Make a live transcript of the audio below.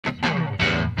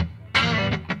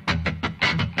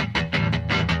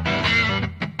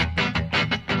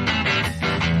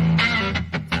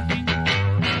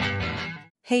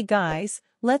Hey guys,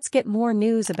 let's get more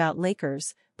news about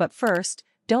Lakers, but first,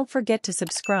 don't forget to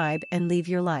subscribe and leave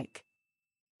your like.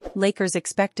 Lakers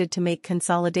expected to make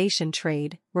consolidation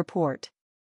trade, report.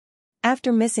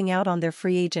 After missing out on their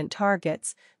free agent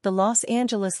targets, the Los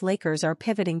Angeles Lakers are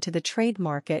pivoting to the trade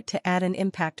market to add an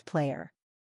impact player.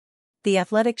 The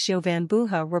Athletic's Jovan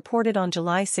Buha reported on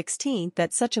July 16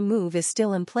 that such a move is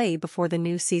still in play before the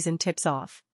new season tips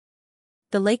off.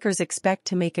 The Lakers expect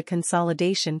to make a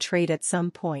consolidation trade at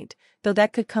some point, though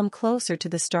that could come closer to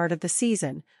the start of the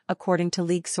season, according to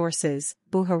league sources,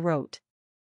 Buha wrote.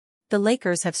 The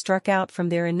Lakers have struck out from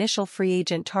their initial free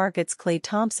agent targets Klay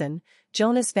Thompson,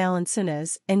 Jonas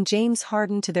Valanciunas, and James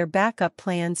Harden to their backup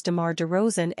plans DeMar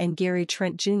DeRozan and Gary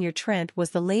Trent Jr. Trent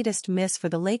was the latest miss for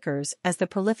the Lakers as the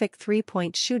prolific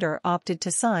three-point shooter opted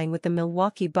to sign with the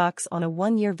Milwaukee Bucks on a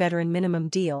one-year veteran minimum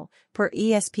deal, per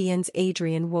ESPN's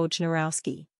Adrian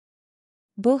Wojnarowski.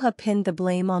 Buha pinned the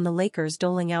blame on the Lakers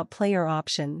doling out player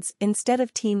options instead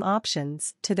of team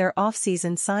options to their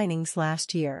offseason signings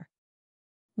last year.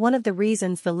 One of the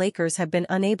reasons the Lakers have been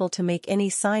unable to make any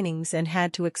signings and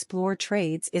had to explore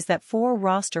trades is that 4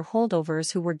 roster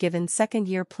holdovers who were given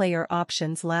second-year player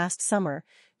options last summer,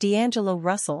 D'Angelo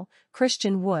Russell,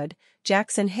 Christian Wood,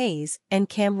 Jackson Hayes, and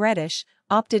Cam Reddish,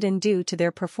 opted in due to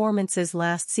their performances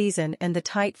last season and the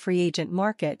tight free agent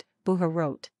market, Buha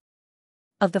wrote.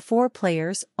 Of the 4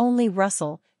 players, only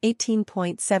Russell,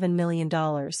 $18.7 million,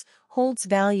 holds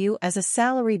value as a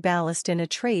salary ballast in a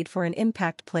trade for an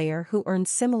impact player who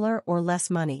earns similar or less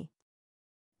money.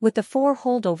 With the 4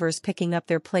 holdovers picking up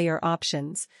their player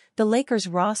options, the Lakers'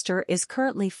 roster is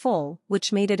currently full,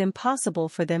 which made it impossible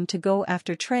for them to go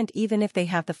after Trent even if they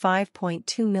have the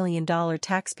 $5.2 million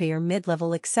taxpayer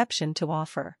mid-level exception to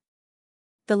offer.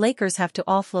 The Lakers have to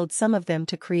offload some of them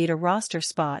to create a roster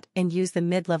spot and use the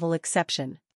mid-level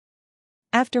exception.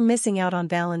 After missing out on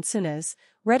Valanciunas,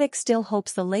 Redick still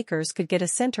hopes the Lakers could get a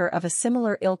center of a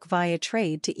similar ilk via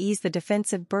trade to ease the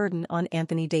defensive burden on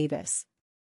Anthony Davis.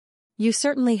 You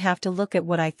certainly have to look at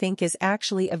what I think is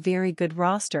actually a very good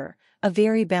roster, a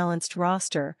very balanced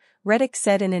roster, Redick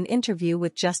said in an interview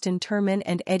with Justin Turman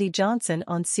and Eddie Johnson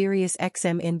on Sirius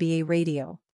XM NBA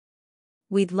Radio.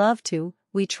 We'd love to,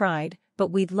 we tried,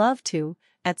 but we'd love to,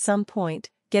 at some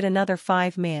point, get another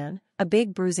 5-man, a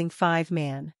big bruising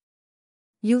 5-man.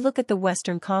 You look at the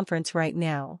Western Conference right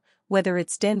now, whether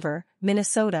it's Denver,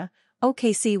 Minnesota,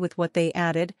 OKC with what they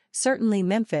added, certainly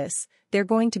Memphis, they're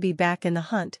going to be back in the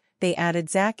hunt, they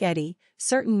added Zach Edey,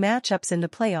 certain matchups in the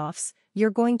playoffs, you're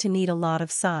going to need a lot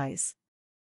of size.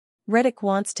 Redick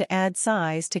wants to add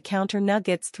size to counter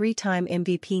Nuggets 3-time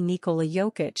MVP Nikola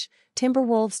Jokic,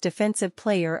 Timberwolves Defensive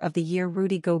Player of the Year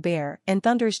Rudy Gobert and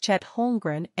Thunder's Chet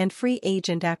Holmgren and free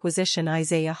agent acquisition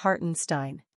Isaiah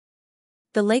Hartenstein.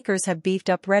 The Lakers have beefed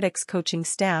up Redick's coaching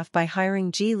staff by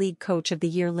hiring G League Coach of the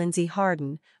Year Lindsey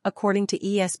Harden, according to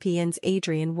ESPN's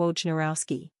Adrian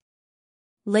Wojnarowski.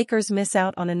 Lakers miss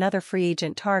out on another free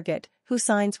agent target, who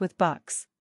signs with Bucks.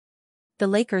 The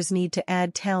Lakers need to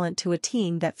add talent to a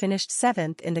team that finished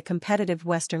 7th in the competitive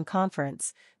Western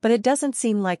Conference, but it doesn't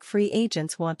seem like free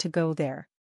agents want to go there.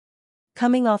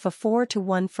 Coming off a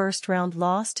 4-1 first-round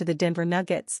loss to the Denver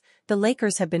Nuggets, the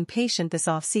Lakers have been patient this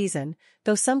offseason,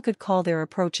 though some could call their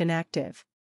approach inactive.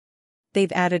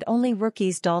 They've added only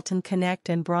rookies Dalton Knecht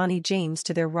and Bronny James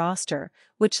to their roster,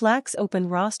 which lacks open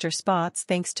roster spots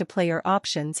thanks to player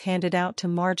options handed out to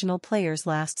marginal players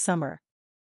last summer.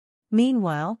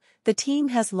 Meanwhile, the team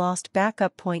has lost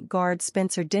backup point guard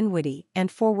Spencer Dinwiddie and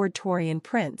forward Taurean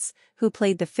Prince, who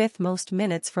played the 5th most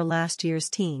minutes for last year's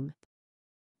team.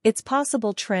 It's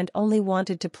possible Trent only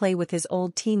wanted to play with his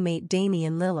old teammate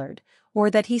Damian Lillard,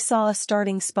 or that he saw a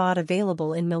starting spot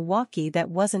available in Milwaukee that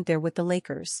wasn't there with the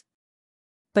Lakers.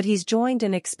 But he's joined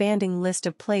an expanding list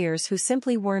of players who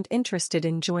simply weren't interested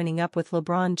in joining up with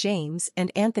LeBron James and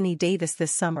Anthony Davis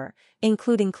this summer,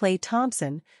 including Klay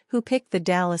Thompson, who picked the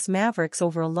Dallas Mavericks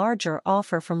over a larger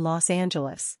offer from Los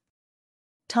Angeles.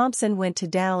 Thompson went to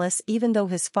Dallas even though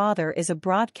his father is a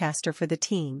broadcaster for the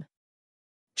team.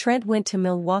 Trent went to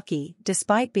Milwaukee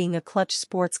despite being a Clutch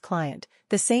Sports client,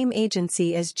 the same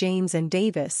agency as James and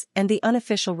Davis and the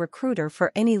unofficial recruiter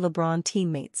for any LeBron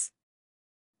teammates.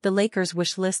 The Lakers'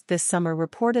 wish list this summer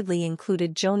reportedly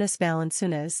included Jonas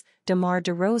Valanciunas, DeMar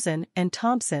DeRozan and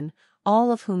Thompson,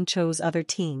 all of whom chose other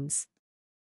teams.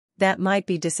 That might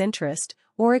be disinterest,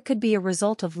 or it could be a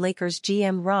result of Lakers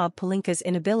GM Rob Pelinka's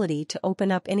inability to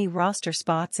open up any roster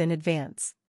spots in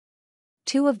advance.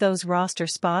 2 of those roster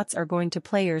spots are going to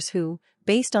players who,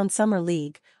 based on Summer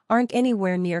League, aren't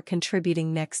anywhere near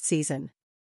contributing next season.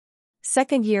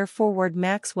 Second-year forward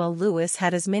Maxwell Lewis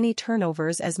had as many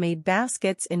turnovers as made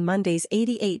baskets in Monday's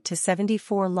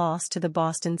 88-74 loss to the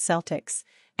Boston Celtics,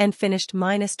 and finished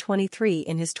 -23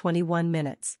 in his 21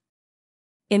 minutes.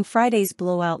 In Friday's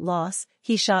blowout loss,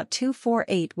 he shot 2 for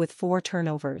 8 with 4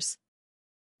 turnovers.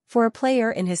 For a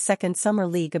player in his second summer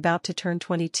league about to turn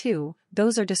 22,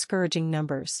 those are discouraging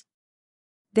numbers.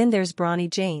 Then there's Bronny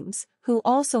James, who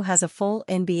also has a full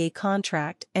NBA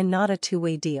contract and not a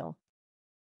two-way deal.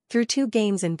 Through 2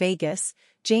 games in Vegas,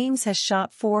 James has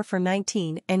shot 4 for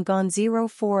 19 and gone 0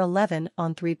 for 11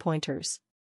 on three-pointers.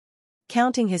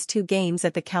 Counting his 2 games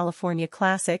at the California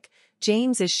Classic,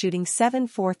 James is shooting 7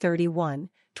 for 31,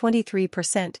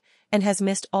 23%, and has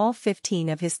missed all 15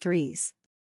 of his threes.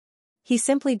 He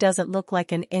simply doesn't look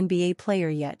like an NBA player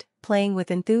yet, playing with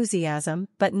enthusiasm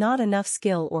but not enough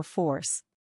skill or force.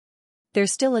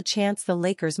 There's still a chance the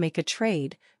Lakers make a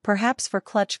trade, perhaps for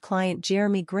clutch client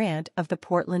Jeremy Grant of the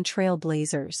Portland Trail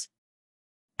Blazers.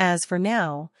 As for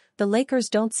now, the Lakers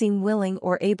don't seem willing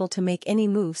or able to make any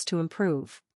moves to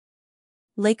improve.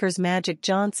 Lakers Magic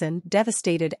Johnson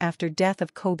devastated after death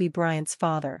of Kobe Bryant's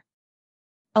father.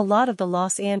 A lot of the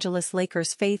Los Angeles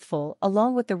Lakers faithful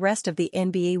along with the rest of the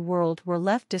NBA world were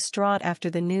left distraught after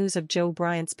the news of Joe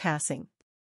Bryant's passing.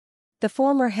 The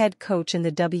former head coach in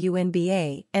the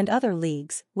WNBA and other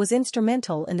leagues was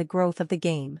instrumental in the growth of the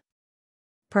game.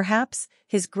 Perhaps,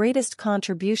 his greatest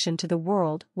contribution to the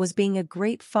world was being a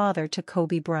great father to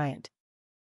Kobe Bryant.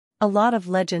 A lot of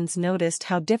legends noticed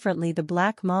how differently the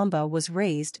Black Mamba was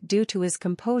raised due to his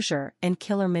composure and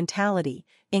killer mentality,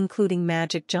 including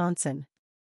Magic Johnson.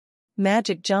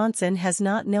 Magic Johnson has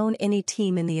not known any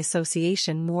team in the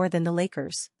association more than the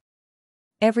Lakers.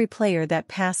 Every player that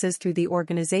passes through the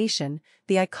organization,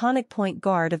 the iconic point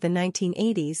guard of the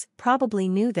 1980s, probably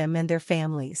knew them and their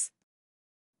families.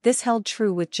 This held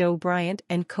true with Joe Bryant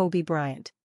and Kobe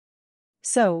Bryant.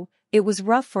 So, it was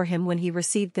rough for him when he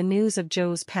received the news of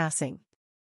Joe's passing.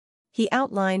 He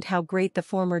outlined how great the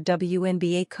former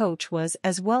WNBA coach was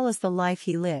as well as the life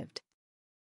he lived.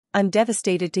 "I'm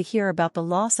devastated to hear about the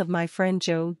loss of my friend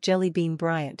Joe Jellybean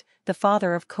Bryant, the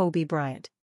father of Kobe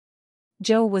Bryant.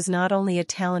 Joe was not only a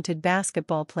talented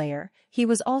basketball player, he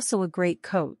was also a great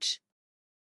coach.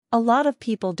 A lot of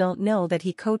people don't know that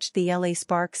he coached the LA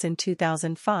Sparks in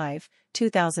 2005,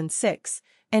 2006,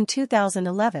 and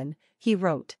 2011, he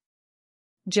wrote.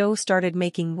 Joe started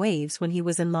making waves when he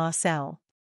was in La Salle.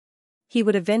 He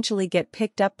would eventually get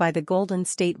picked up by the Golden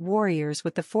State Warriors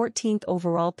with the 14th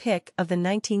overall pick of the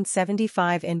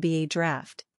 1975 NBA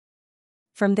draft.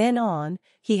 From then on,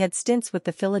 he had stints with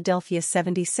the Philadelphia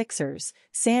 76ers,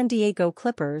 San Diego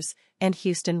Clippers, and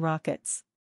Houston Rockets.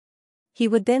 He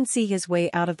would then see his way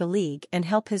out of the league and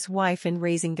help his wife in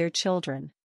raising their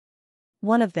children.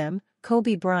 One of them,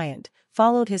 Kobe Bryant,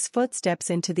 followed his footsteps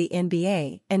into the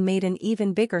NBA and made an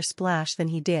even bigger splash than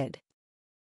he did.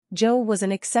 Joe was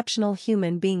an exceptional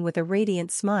human being with a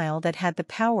radiant smile that had the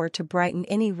power to brighten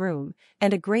any room,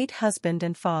 and a great husband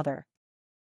and father.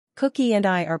 Cookie and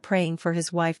I are praying for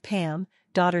his wife Pam,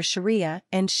 daughters Sharia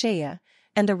and Shea,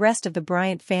 and the rest of the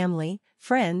Bryant family,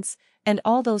 friends, and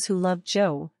all those who loved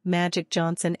Joe, Magic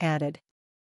Johnson added.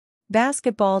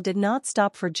 Basketball did not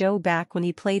stop for Joe back when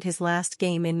he played his last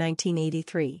game in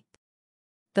 1983.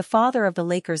 The father of the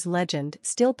Lakers legend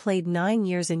still played 9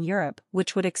 years in Europe,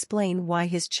 which would explain why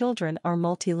his children are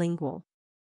multilingual.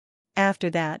 After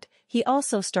that, he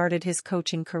also started his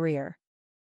coaching career.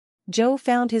 Joe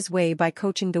found his way by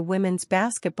coaching the women's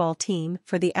basketball team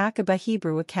for the Aqaba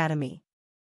Hebrew Academy.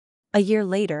 A year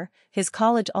later, his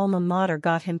college alma mater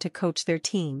got him to coach their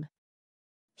team.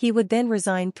 He would then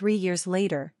resign 3 years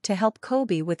later to help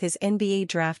Kobe with his NBA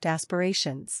draft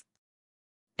aspirations.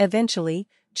 Eventually,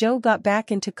 Joe got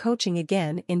back into coaching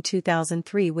again in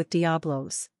 2003 with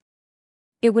Diablos.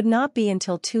 It would not be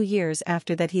until 2 years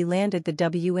after that he landed the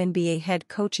WNBA head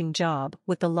coaching job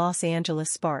with the Los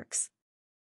Angeles Sparks.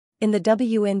 In the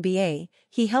WNBA,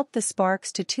 he helped the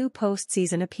Sparks to 2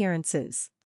 postseason appearances.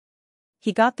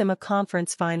 He got them a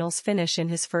conference finals finish in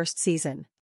his first season.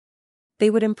 They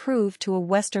would improve to a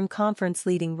Western Conference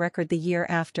leading record the year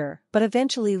after, but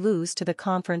eventually lose to the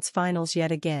conference finals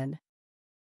yet again.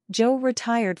 Joe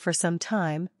retired for some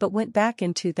time but went back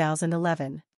in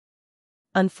 2011.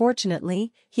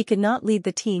 Unfortunately, he could not lead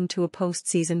the team to a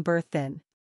postseason berth then.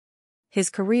 His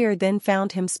career then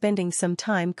found him spending some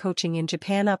time coaching in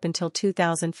Japan up until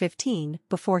 2015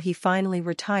 before he finally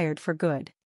retired for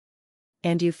good.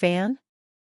 And you fan?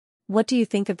 What do you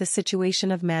think of the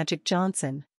situation of Magic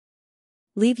Johnson?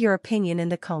 Leave your opinion in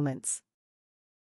the comments.